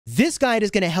This guide is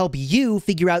going to help you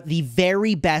figure out the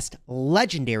very best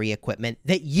legendary equipment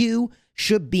that you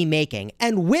should be making.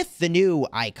 And with the new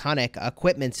iconic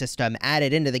equipment system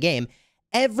added into the game,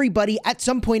 everybody at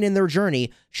some point in their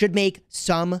journey should make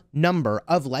some number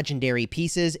of legendary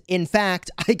pieces. In fact,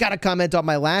 I got a comment on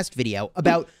my last video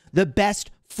about the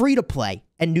best free-to-play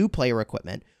and new player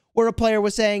equipment, where a player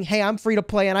was saying, hey, I'm free to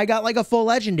play and I got like a full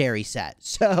legendary set.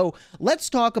 So let's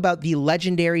talk about the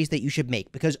legendaries that you should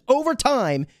make, because over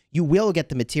time, you will get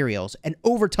the materials, and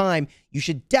over time, you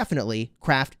should definitely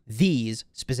craft these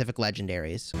specific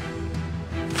legendaries.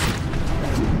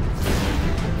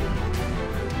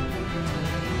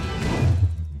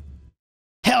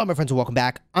 Hello, my friends, and welcome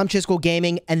back. I'm Chisgule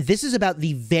Gaming, and this is about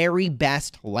the very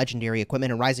best legendary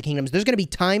equipment in Rise of Kingdoms. There's going to be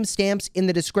timestamps in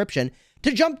the description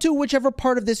to jump to whichever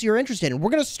part of this you're interested in. We're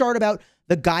going to start about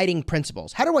the guiding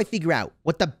principles. How do I figure out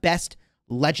what the best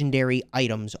legendary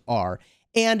items are?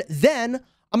 And then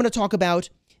I'm going to talk about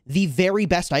the very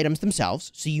best items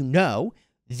themselves, so you know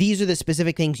these are the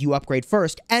specific things you upgrade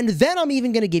first. And then I'm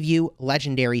even going to give you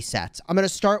legendary sets. I'm going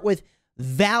to start with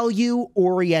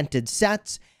value-oriented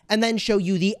sets, and then show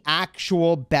you the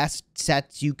actual best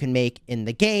sets you can make in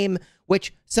the game,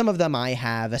 which some of them I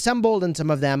have assembled, and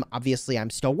some of them, obviously, I'm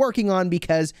still working on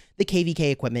because the KVK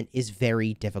equipment is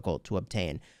very difficult to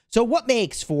obtain. So what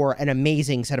makes for an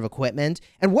amazing set of equipment,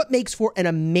 and what makes for an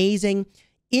amazing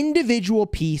individual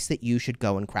piece that you should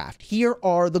go and craft? Here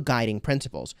are the guiding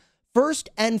principles. First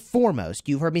and foremost,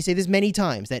 you've heard me say this many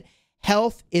times, that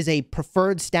health is a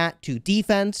preferred stat to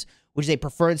defense, which is a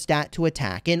preferred stat to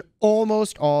attack. In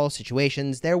almost all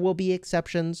situations, there will be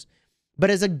exceptions, but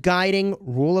as a guiding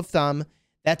rule of thumb,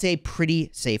 that's a pretty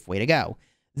safe way to go.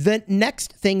 The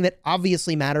next thing that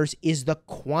obviously matters is the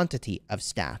quantity of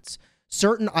stats.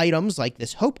 Certain items, like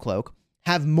this Hope Cloak,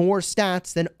 have more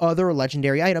stats than other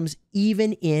legendary items,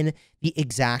 even in the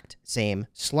exact same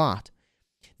slot.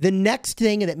 The next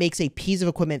thing that makes a piece of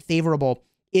equipment favorable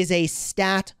is a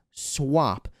stat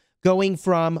swap, going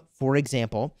from, for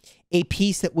example, a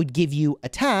piece that would give you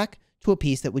attack to a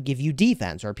piece that would give you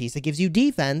defense, or a piece that gives you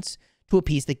defense to a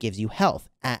piece that gives you health,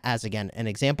 as again, an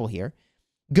example here.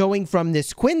 Going from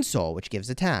this Quinn Soul, which gives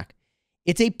attack.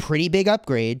 It's a pretty big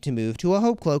upgrade to move to a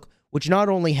Hope Cloak, which not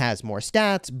only has more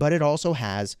stats, but it also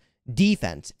has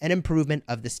defense, an improvement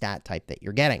of the stat type that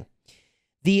you're getting.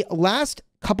 The last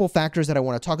couple factors that I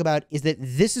want to talk about is that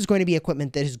this is going to be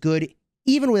equipment that is good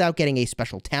even without getting a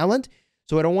special talent.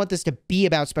 So I don't want this to be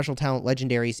about special talent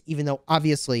legendaries, even though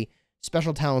obviously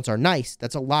special talents are nice.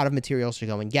 That's a lot of materials to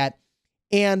go and get.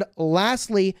 And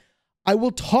lastly, I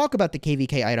will talk about the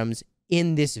KVK items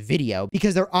in this video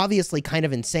because they're obviously kind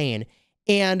of insane.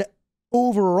 And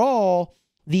overall,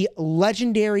 the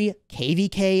legendary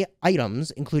KVK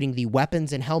items, including the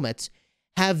weapons and helmets,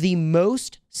 have the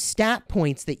most stat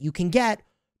points that you can get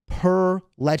per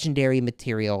legendary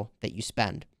material that you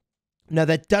spend. Now,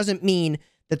 that doesn't mean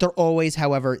that they're always,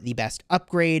 however, the best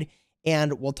upgrade,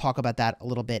 and we'll talk about that a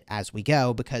little bit as we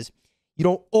go, because you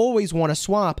don't always want to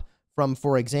swap from,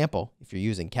 for example, if you're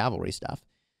using cavalry stuff,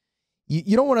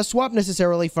 you don't want to swap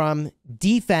necessarily from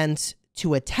defense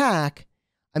to attack.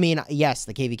 I mean, yes,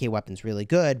 the KVK weapon's really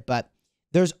good, but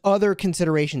there's other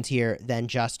considerations here than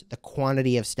just the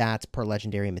quantity of stats per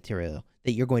legendary material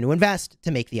that you're going to invest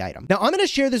to make the item. Now, I'm going to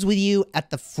share this with you at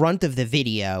the front of the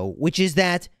video, which is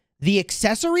that the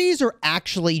accessories are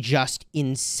actually just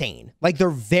insane. Like, they're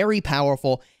very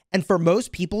powerful, and for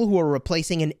most people who are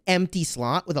replacing an empty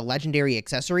slot with a legendary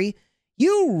accessory,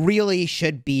 you really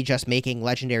should be just making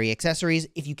legendary accessories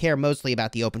if you care mostly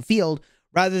about the open field,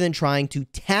 rather than trying to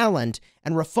talent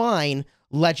and refine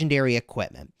legendary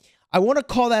equipment. I want to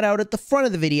call that out at the front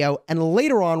of the video, and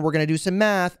later on we're going to do some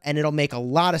math, and it'll make a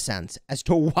lot of sense as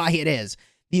to why it is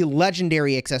the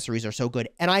legendary accessories are so good.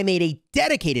 And I made a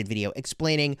dedicated video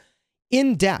explaining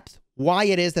in depth why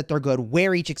it is that they're good,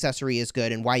 where each accessory is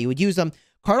good, and why you would use them.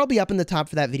 Card will be up in the top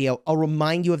for that video. I'll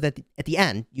remind you of that at the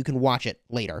end. You can watch it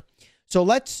later. So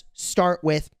let's start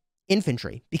with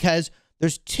infantry, because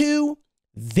there's two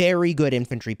very good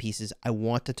infantry pieces I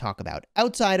want to talk about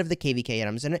outside of the KVK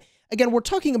items. And again, we're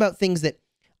talking about things that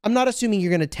I'm not assuming you're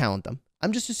going to talent them.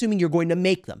 I'm just assuming you're going to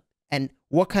make them. And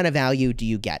what kind of value do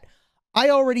you get? I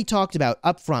already talked about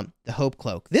up front the Hope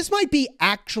Cloak. This might be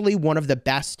actually one of the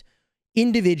best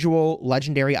individual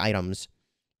legendary items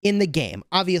in the game,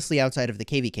 obviously outside of the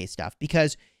KVK stuff,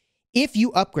 because if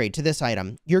you upgrade to this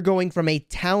item, you're going from a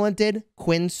talented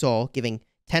Quinn Soul giving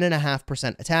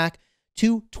 10.5% attack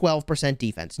to 12%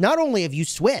 defense. Not only have you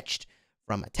switched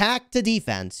from attack to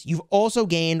defense, you've also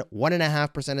gained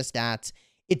 1.5% of stats.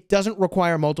 It doesn't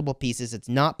require multiple pieces. It's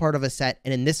not part of a set,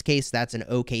 and in this case, that's an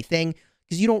okay thing,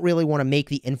 because you don't really want to make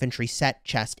the infantry set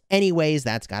chest anyways.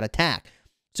 That's got attack.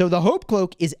 So the Hope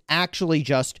Cloak is actually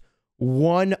just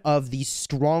one of the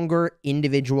stronger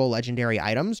individual legendary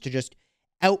items to just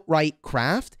outright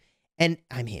craft. And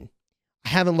I mean, I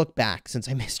haven't looked back since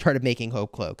I started making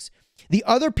Hope Cloaks. The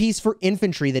other piece for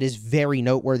infantry that is very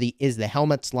noteworthy is the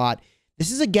helmet slot. This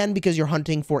is again because you're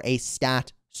hunting for a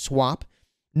stat swap.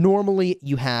 Normally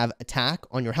you have attack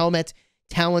on your helmet.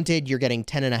 Talented, you're getting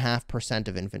 10.5%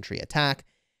 of infantry attack.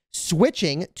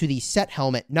 Switching to the set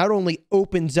helmet not only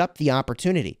opens up the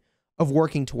opportunity of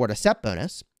working toward a set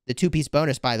bonus, the 2-piece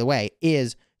bonus, by the way,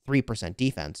 is 3%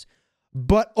 defense,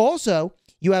 but also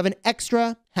you have an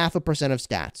extra 0.5% of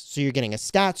stats. So you're getting a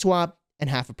stat swap and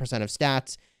 0.5% of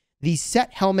stats. The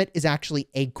set helmet is actually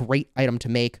a great item to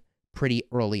make pretty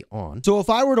early on. So if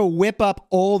I were to whip up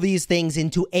all these things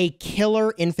into a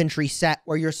killer infantry set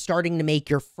where you're starting to make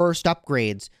your first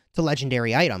upgrades to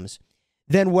legendary items,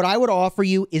 then what I would offer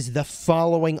you is the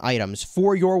following items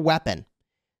for your weapon.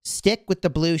 Stick with the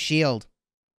blue shield.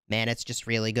 Man, it's just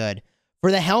really good. For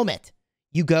the helmet,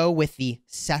 you go with the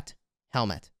set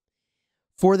helmet.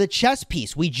 For the chest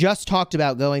piece, we just talked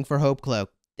about going for Hope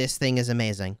Cloak. This thing is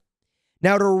amazing.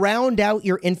 Now, to round out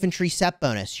your infantry set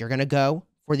bonus, you're going to go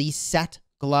for the set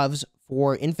gloves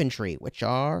for infantry, which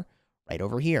are right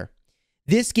over here.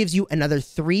 This gives you another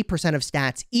 3% of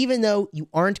stats, even though you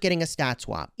aren't getting a stat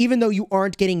swap, even though you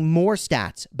aren't getting more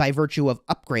stats by virtue of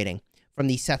upgrading from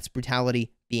the set's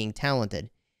brutality being talented.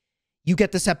 You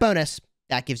get the set bonus.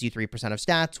 That gives you 3% of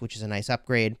stats, which is a nice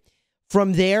upgrade.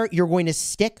 From there, you're going to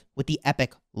stick with the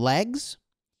epic legs,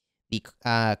 the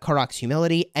Karak's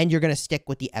humility, and you're going to stick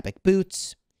with the epic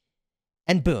boots.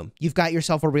 And boom, you've got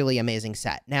yourself a really amazing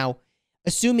set. Now,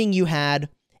 assuming you had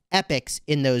epics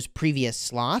in those previous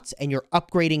slots and you're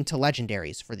upgrading to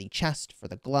legendaries for the chest, for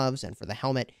the gloves, and for the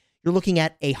helmet, you're looking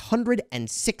at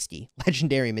 160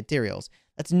 legendary materials.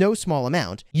 That's no small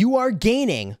amount. You are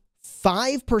gaining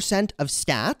 5% of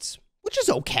stats, which is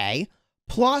okay,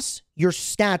 plus your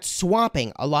stats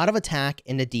swapping a lot of attack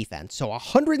into defense. So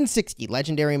 160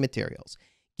 legendary materials,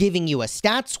 giving you a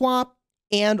stat swap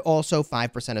and also 5%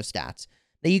 of stats.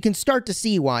 Now you can start to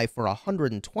see why for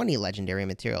 120 legendary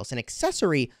materials, an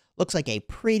accessory looks like a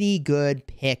pretty good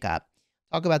pickup.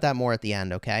 Talk about that more at the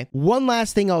end, okay? One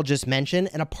last thing I'll just mention,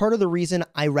 and a part of the reason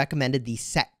I recommended the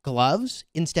set gloves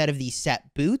instead of the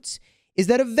set boots is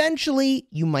that eventually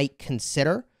you might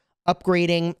consider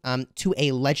upgrading to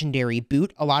a legendary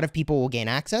boot. A lot of people will gain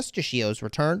access to Shio's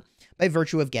Return by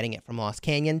virtue of getting it from Lost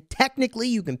Canyon. Technically,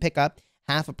 you can pick up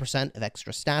 0.5% of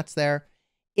extra stats there.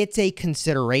 It's a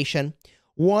consideration.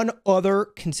 One other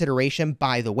consideration,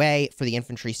 by the way, for the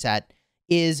infantry set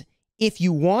is if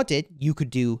you wanted, you could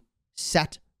do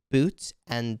set boots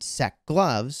and set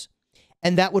gloves,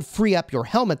 and that would free up your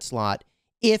helmet slot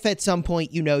if at some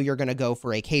point you know you're going to go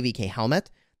for a KVK helmet.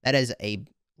 That is a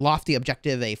lofty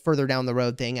objective, a further down the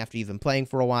road thing after you've been playing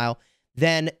for a while.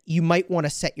 Then you might want to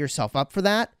set yourself up for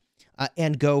that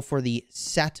and go for the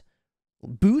set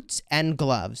boots and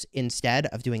gloves instead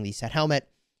of doing the set helmet.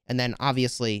 And then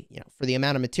obviously, you know, for the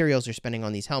amount of materials you're spending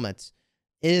on these helmets,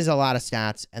 it is a lot of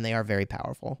stats and they are very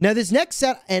powerful. Now, this next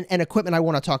set and equipment I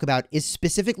want to talk about is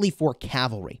specifically for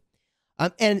cavalry.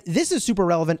 And this is super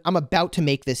relevant. I'm about to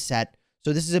make this set.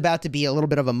 So this is about to be a little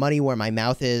bit of a money where my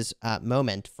mouth is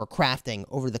moment for crafting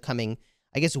over the coming,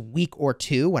 I guess, week or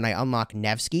two when I unlock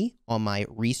Nevsky on my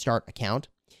restart account.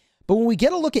 But when we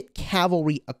get a look at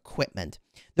cavalry equipment,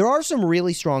 there are some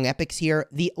really strong epics here.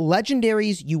 The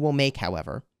legendaries you will make,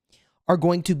 however, are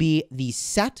going to be the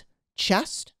set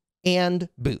chest and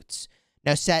boots.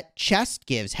 Now, set chest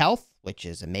gives health, which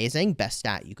is amazing, best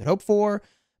stat you could hope for.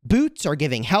 Boots are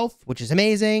giving health, which is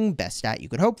amazing, best stat you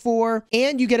could hope for.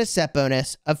 And you get a set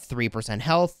bonus of 3%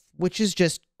 health, which is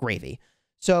just gravy.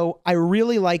 So I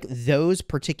really like those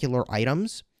particular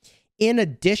items. In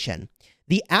addition,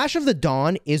 the Ash of the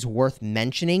Dawn is worth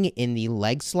mentioning in the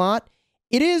leg slot.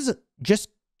 It is just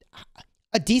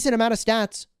a decent amount of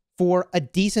stats for a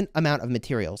decent amount of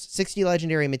materials. 60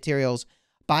 legendary materials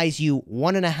buys you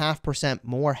 1.5%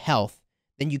 more health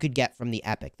than you could get from the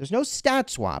epic. There's no stat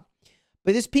swap,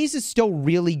 but this piece is still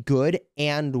really good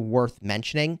and worth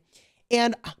mentioning.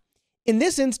 And in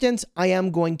this instance, I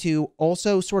am going to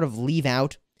also sort of leave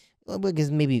out,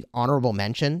 because maybe honorable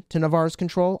mention to Navarre's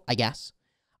Control, I guess.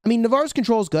 I mean, Navarre's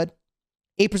Control is good.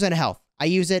 8% of health. I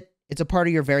use it. It's a part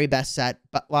of your very best set,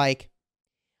 but like,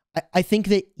 I think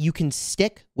that you can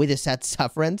stick with a set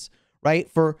Sufferance, right?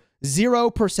 For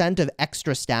 0% of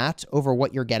extra stats over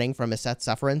what you're getting from a set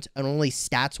Sufferance and only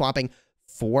stat swapping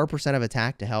 4% of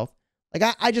attack to health.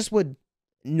 Like, I just would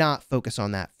not focus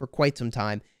on that for quite some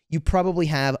time. You probably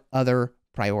have other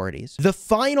priorities. The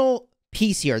final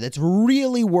piece here that's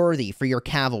really worthy for your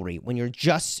cavalry when you're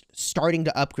just starting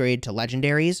to upgrade to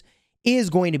legendaries is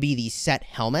going to be the set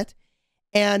helmet,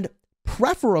 and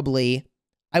preferably,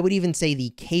 I would even say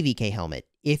the KVK helmet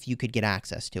if you could get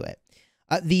access to it.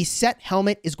 The set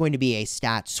helmet is going to be a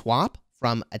stat swap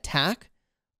from attack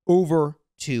over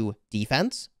to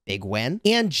defense. Big win.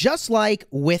 And just like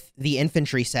with the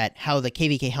infantry set, how the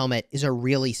KVK helmet is a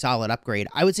really solid upgrade,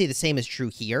 I would say the same is true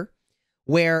here,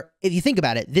 where if you think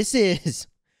about it, this is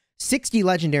 60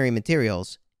 legendary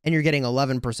materials and you're getting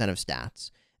 11% of stats.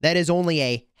 That is only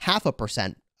a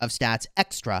 0.5% of stats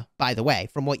extra, by the way,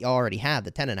 from what you already had,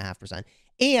 the 10.5%.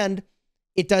 And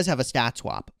it does have a stat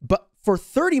swap. But for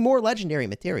 30 more legendary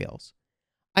materials,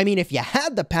 I mean, if you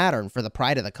had the pattern for the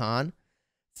Pride of the Con,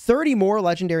 30 more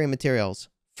legendary materials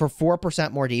for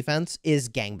 4% more defense is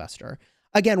gangbuster.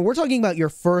 Again, we're talking about your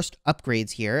first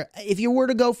upgrades here. If you were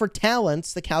to go for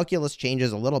talents, the calculus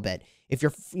changes a little bit. If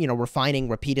you're, refining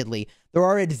repeatedly, there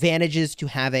are advantages to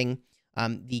having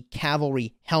the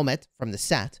cavalry helmet from the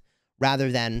set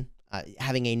rather than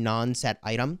having a non-set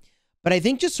item. But I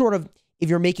think just sort of, if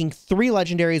you're making 3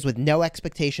 legendaries with no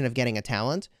expectation of getting a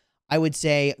talent, I would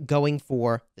say going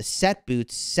for the set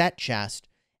boots, set chest,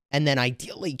 and then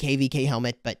ideally KVK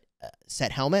helmet, but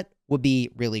set helmet would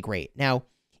be really great. Now,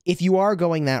 if you are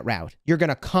going that route, you're going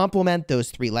to complement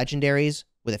those 3 legendaries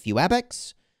with a few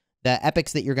epics. The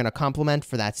epics that you're going to complement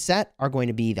for that set are going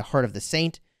to be the Heart of the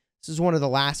Saint. This is one of the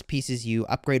last pieces you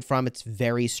upgrade from. It's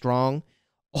very strong.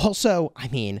 Also, I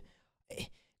mean,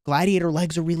 Gladiator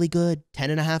legs are really good.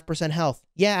 10.5% health.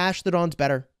 Yeah, Ash the Dawn's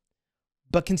better.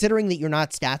 But considering that you're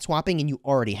not stat swapping and you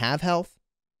already have health,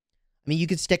 I mean, you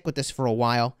could stick with this for a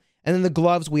while. And then the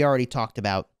gloves we already talked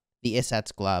about. The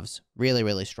Iset's gloves. Really,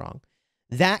 really strong.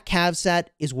 That Cav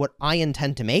set is what I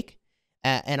intend to make.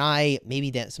 And I,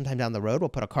 maybe sometime down the road, will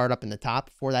put a card up in the top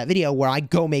for that video where I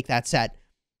go make that set.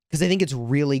 Because I think it's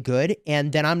really good.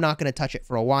 And then I'm not going to touch it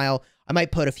for a while. I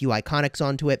might put a few iconics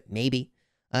onto it, maybe.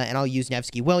 And I'll use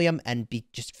Nevsky William and be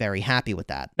just very happy with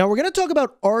that. Now, we're going to talk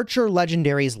about Archer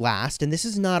legendaries last. And this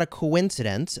is not a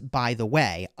coincidence, by the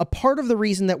way. A part of the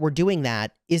reason that we're doing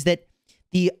that is that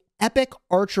the Epic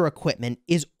Archer equipment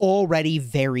is already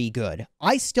very good.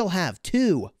 I still have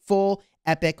 2 full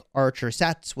Epic Archer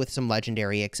sets with some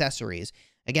legendary accessories.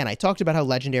 Again, I talked about how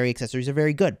legendary accessories are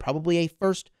very good. Probably a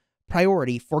first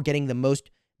priority for getting the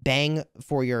most bang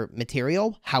for your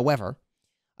material. However,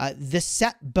 the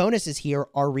set bonuses here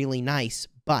are really nice,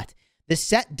 but the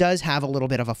set does have a little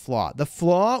bit of a flaw. The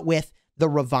flaw with the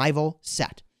Revival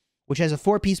set, which has a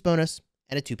 4-piece bonus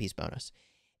and a 2-piece bonus,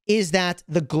 is that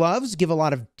the gloves give a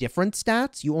lot of different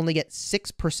stats. You only get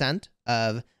 6%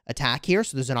 of attack here,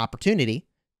 so there's an opportunity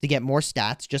to get more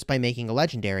stats just by making a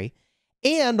legendary.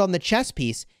 And on the chest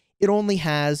piece, it only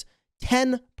has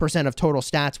 10% of total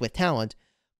stats with talent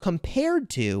compared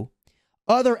to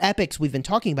other epics we've been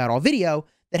talking about all video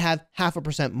that have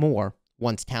 0.5% more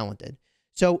once talented.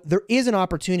 So there is an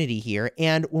opportunity here,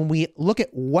 and when we look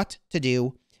at what to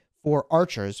do for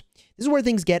archers, this is where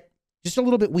things get just a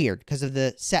little bit weird because of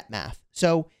the set math.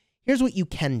 So here's what you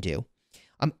can do.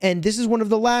 And this is one of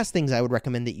the last things I would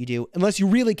recommend that you do, unless you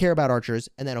really care about archers,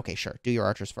 and then, okay, sure, do your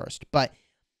archers first. But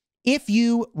if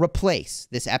you replace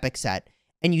this epic set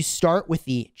and you start with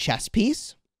the chest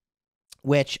piece,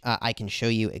 which I can show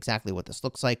you exactly what this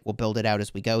looks like. We'll build it out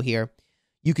as we go here.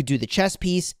 You could do the chest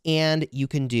piece and you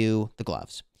can do the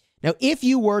gloves. Now, if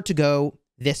you were to go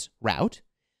this route,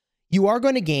 you are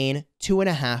going to gain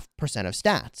 2.5% of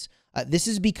stats. This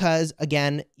is because,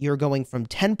 again, you're going from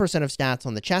 10% of stats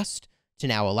on the chest to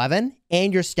now 11,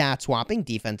 and you're stat swapping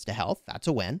defense to health. That's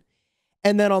a win.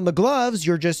 And then on the gloves,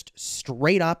 you're just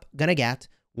straight up going to get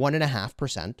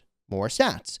 1.5% more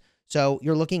stats. So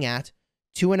you're looking at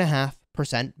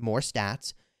 2.5% more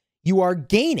stats. You are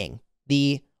gaining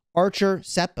the Archer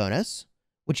set bonus,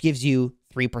 which gives you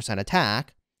 3%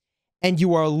 attack, and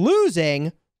you are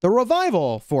losing the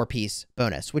Revival 4-piece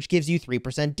bonus, which gives you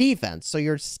 3% defense. So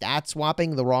you're stat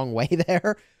swapping the wrong way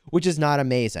there, which is not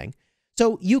amazing.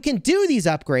 So you can do these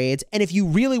upgrades, and if you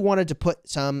really wanted to put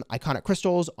some iconic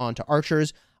crystals onto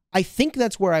archers, I think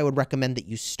that's where I would recommend that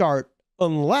you start,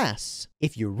 unless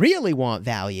if you really want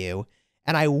value,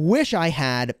 and I wish I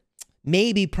had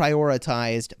maybe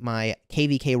prioritized my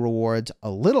KVK rewards a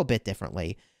little bit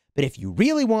differently, but if you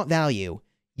really want value,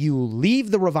 you leave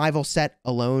the Revival set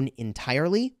alone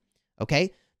entirely,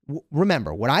 okay?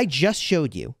 Remember, what I just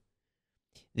showed you,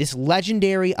 this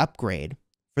legendary upgrade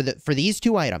for these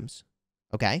 2 items,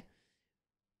 okay,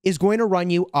 is going to run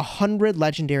you 100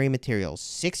 legendary materials,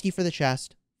 60 for the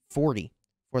chest, 40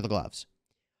 for the gloves.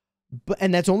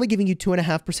 and that's only giving you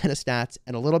 2.5% of stats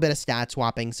and a little bit of stat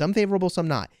swapping, some favorable, some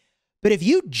not. But if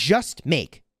you just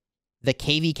make the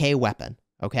KVK weapon,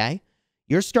 okay,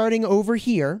 you're starting over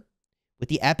here with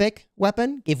the epic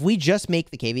weapon. If we just make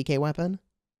the KVK weapon,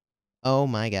 oh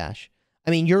my gosh.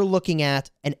 I mean, you're looking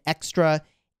at an extra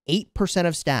 8%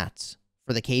 of stats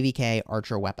for the KVK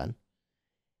archer weapon.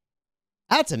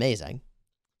 That's amazing.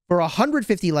 For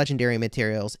 150 legendary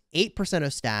materials, 8%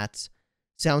 of stats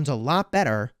sounds a lot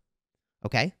better,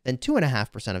 okay, than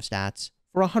 2.5% of stats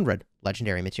for 100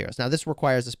 legendary materials. Now, this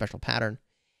requires a special pattern.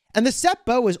 And the set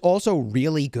bow is also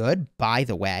really good, by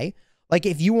the way. Like,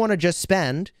 if you want to just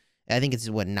spend, I think it's,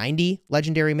 what, 90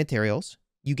 legendary materials,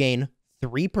 you gain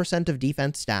 3% of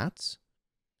defense stats.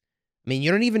 I mean,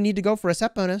 you don't even need to go for a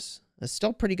set bonus. It's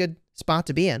still a pretty good spot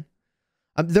to be in.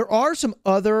 There are some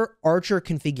other archer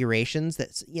configurations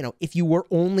that, you know, if you were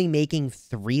only making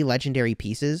 3 legendary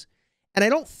pieces, and I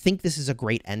don't think this is a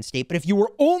great end state, but if you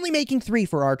were only making 3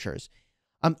 for archers,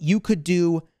 you could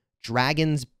do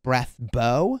Dragon's Breath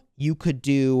Bow. You could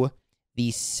do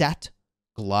the set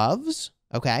gloves,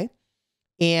 okay?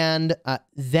 And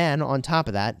then on top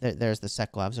of that, there's the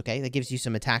set gloves, okay? That gives you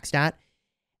some attack stat.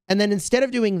 And then instead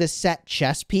of doing the set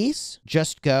chest piece,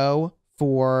 just go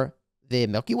for the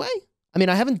Milky Way. I mean,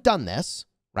 I haven't done this,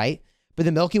 right? But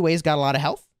the Milky Way's got a lot of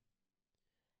health.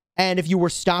 And if you were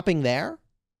stopping there,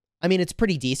 I mean, it's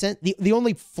pretty decent. The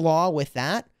only flaw with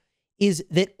that is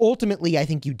that ultimately, I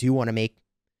think you do want to make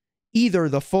either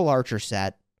the full archer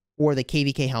set or the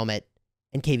KVK helmet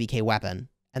and KVK weapon,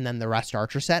 and then the rest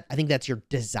archer set. I think that's your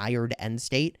desired end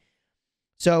state.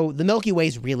 So the Milky Way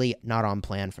is really not on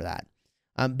plan for that.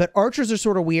 But archers are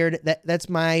sort of weird. That's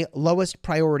my lowest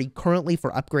priority currently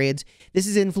for upgrades. This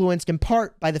is influenced in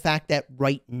part by the fact that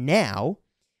right now,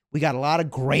 we got a lot of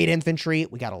great infantry,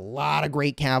 we got a lot of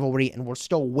great cavalry, and we're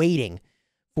still waiting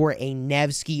for a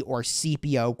Nevsky or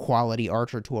CPO quality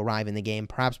archer to arrive in the game.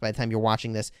 Perhaps by the time you're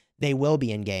watching this, they will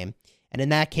be in game. And in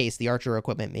that case, the archer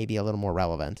equipment may be a little more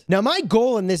relevant. Now, my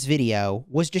goal in this video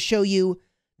was to show you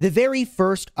the very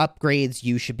first upgrades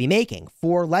you should be making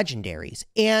for legendaries.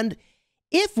 And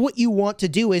if what you want to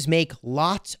do is make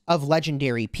lots of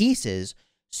legendary pieces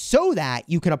so that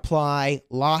you can apply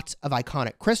lots of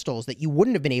iconic crystals that you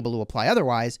wouldn't have been able to apply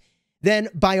otherwise, then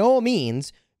by all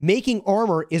means, making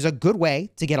armor is a good way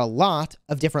to get a lot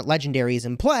of different legendaries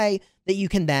in play that you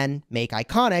can then make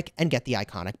iconic and get the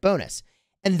iconic bonus.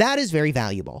 And that is very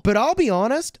valuable. But I'll be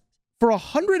honest, for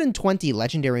 120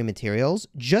 legendary materials,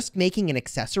 just making an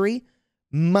accessory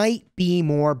might be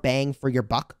more bang for your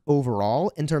buck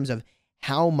overall in terms of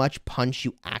how much punch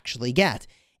you actually get.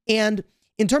 And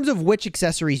in terms of which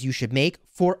accessories you should make,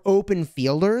 for open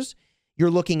fielders,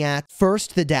 you're looking at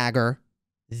first the dagger,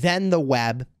 then the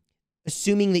web,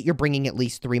 assuming that you're bringing at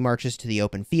least 3 marches to the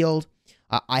open field.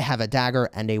 I have a dagger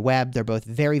and a web. They're both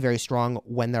very, very strong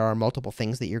when there are multiple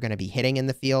things that you're going to be hitting in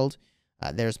the field.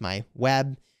 There's my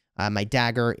web. My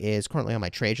dagger is currently on my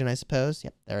Trajan, I suppose.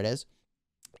 Yep, there it is.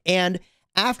 And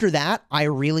after that, I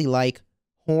really like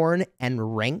horn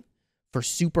and ring for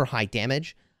super high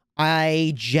damage.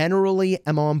 I generally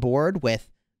am on board with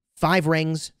 5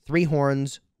 rings, 3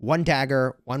 horns, 1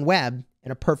 dagger, 1 web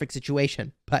in a perfect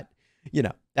situation. But, you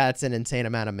know, that's an insane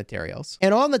amount of materials.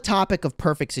 And on the topic of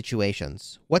perfect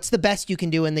situations, what's the best you can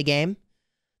do in the game?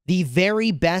 The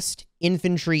very best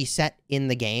infantry set in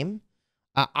the game,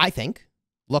 I think,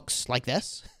 looks like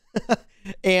this.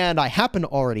 And I happen to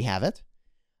already have it.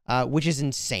 Which is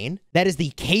insane. That is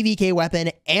the KVK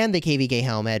weapon and the KVK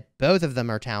helmet. Both of them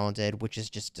are talented, which is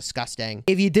just disgusting.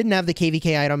 If you didn't have the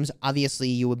KVK items, obviously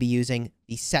you would be using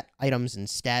the set items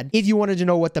instead. If you wanted to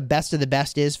know what the best of the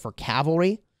best is for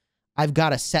cavalry, I've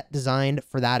got a set designed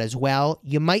for that as well.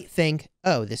 You might think,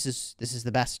 oh, this is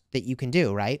the best that you can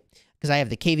do, right? Because I have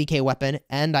the KVK weapon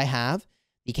and I have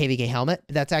the KVK helmet,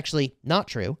 but that's actually not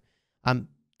true.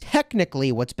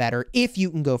 Technically, what's better, if you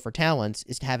can go for talents,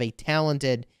 is to have a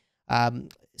talented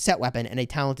set weapon and a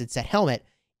talented set helmet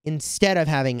instead of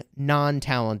having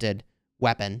non-talented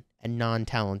weapon and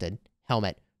non-talented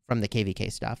helmet from the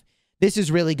KVK stuff. This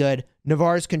is really good.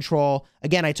 Navarre's Control.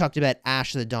 Again, I talked about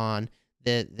Ash of the Dawn.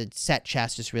 The set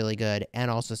chest is really good. And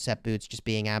also set boots just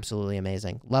being absolutely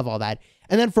amazing. Love all that.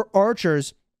 And then for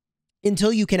archers,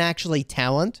 until you can actually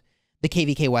talent the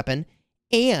KVK weapon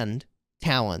and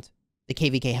talent the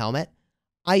KVK helmet,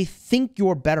 I think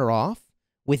you're better off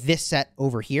with this set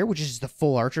over here, which is the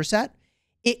full archer set.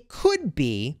 It could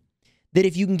be that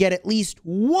if you can get at least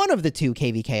one of the 2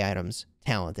 KVK items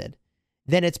talented,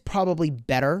 then it's probably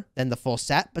better than the full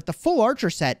set. But the full archer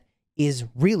set is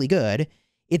really good.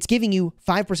 It's giving you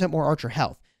 5% more archer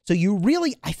health. So you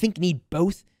really, I think, need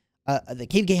both the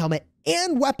Cave Gay helmet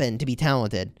and weapon to be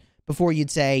talented before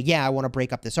you'd say, yeah, I want to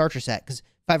break up this archer set, because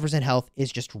 5% health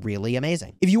is just really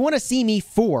amazing. If you want to see me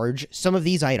forge some of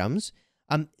these items,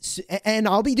 and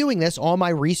I'll be doing this on my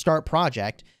restart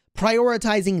project,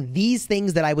 prioritizing these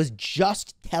things that I was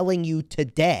just telling you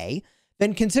today,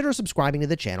 then consider subscribing to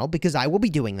the channel, because I will be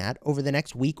doing that over the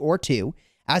next week or two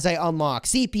as I unlock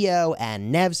Scipio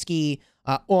and Nevsky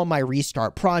on my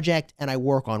restart project, and I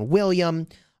work on William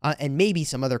and maybe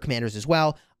some other commanders as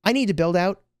well. I need to build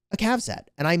out a cav set,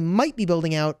 and I might be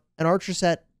building out an archer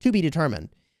set to be determined.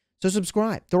 So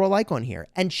subscribe, throw a like on here,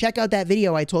 and check out that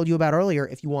video I told you about earlier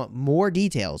if you want more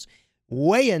details,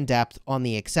 way in depth on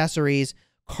the accessories.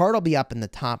 Card will be up in the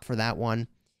top for that one.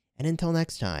 And until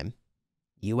next time,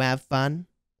 you have fun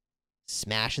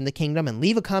smashing the kingdom, and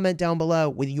leave a comment down below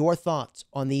with your thoughts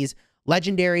on these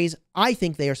legendaries. I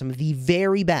think they are some of the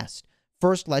very best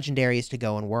first legendaries to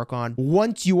go and work on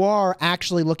once you are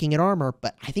actually looking at armor,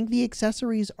 but I think the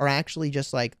accessories are actually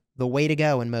just like the way to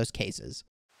go in most cases.